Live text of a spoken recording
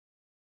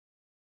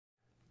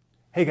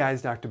Hey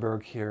guys, Dr.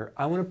 Berg here.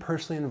 I want to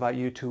personally invite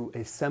you to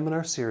a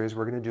seminar series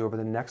we're going to do over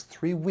the next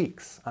 3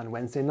 weeks on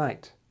Wednesday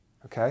night,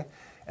 okay?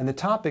 And the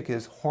topic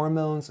is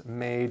hormones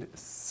made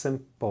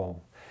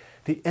simple.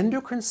 The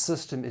endocrine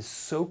system is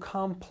so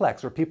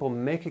complex, or people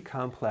make it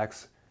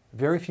complex,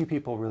 very few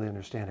people really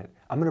understand it.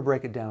 I'm going to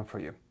break it down for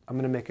you. I'm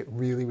going to make it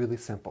really, really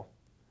simple.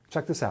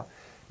 Check this out.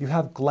 You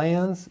have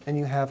glands and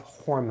you have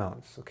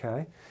hormones,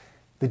 okay?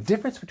 The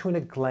difference between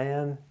a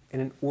gland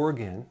and an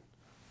organ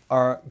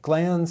are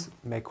glands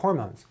make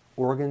hormones.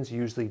 Organs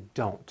usually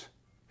don't.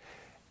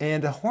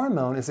 And a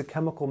hormone is a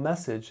chemical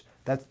message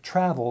that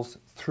travels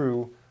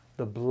through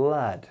the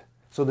blood.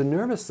 So the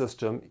nervous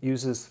system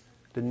uses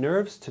the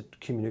nerves to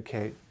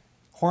communicate.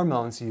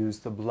 Hormones use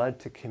the blood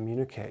to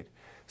communicate.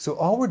 So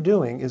all we're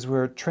doing is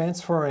we're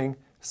transferring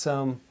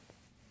some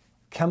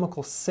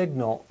chemical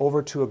signal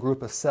over to a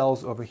group of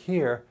cells over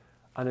here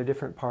on a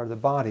different part of the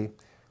body,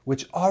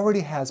 which already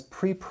has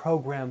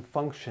pre-programmed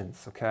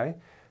functions, okay?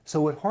 So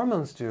what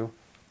hormones do,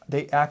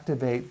 they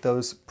activate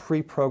those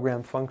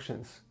pre-programmed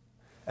functions.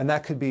 And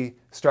that could be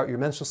start your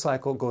menstrual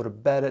cycle, go to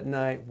bed at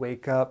night,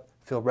 wake up,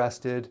 feel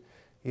rested,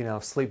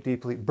 sleep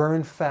deeply,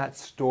 burn fat,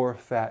 store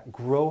fat,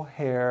 grow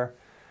hair.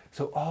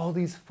 So all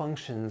these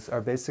functions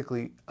are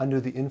basically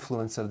under the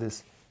influence of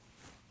this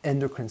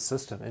endocrine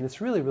system. And it's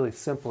really, really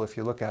simple if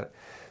you look at it.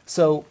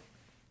 So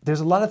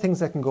there's a lot of things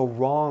that can go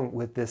wrong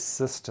with this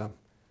system,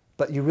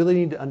 but you really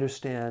need to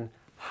understand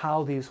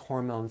how these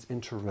hormones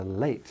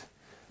interrelate.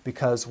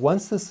 Because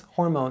once this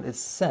hormone is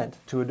sent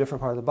to a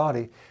different part of the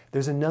body,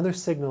 there's another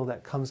signal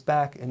that comes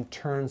back and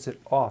turns it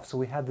off. So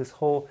we have this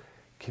whole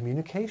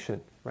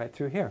communication right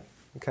through here,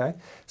 okay?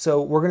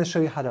 So we're going to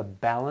show you how to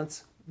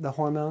balance the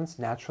hormones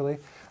naturally.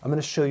 I'm going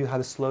to show you how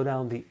to slow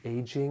down the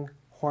aging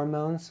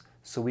hormones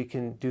so we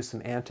can do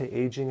some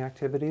anti-aging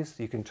activities.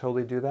 You can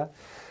totally do that.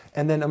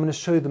 And then I'm going to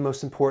show you the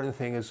most important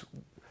thing is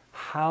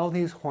how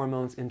these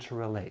hormones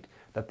interrelate.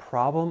 The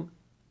problem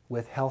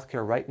with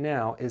healthcare right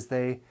now is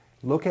they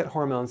look at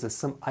hormones as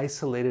some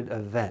isolated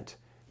event.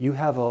 You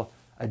have a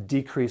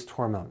decreased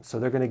hormone, so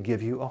they're going to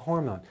give you a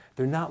hormone.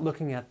 They're not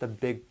looking at the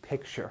big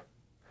picture.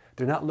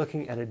 They're not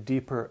looking at a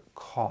deeper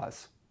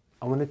cause.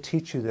 I want to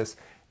teach you this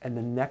in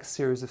the next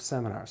series of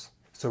seminars.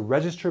 So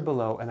register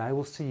below and I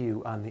will see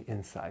you on the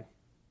inside.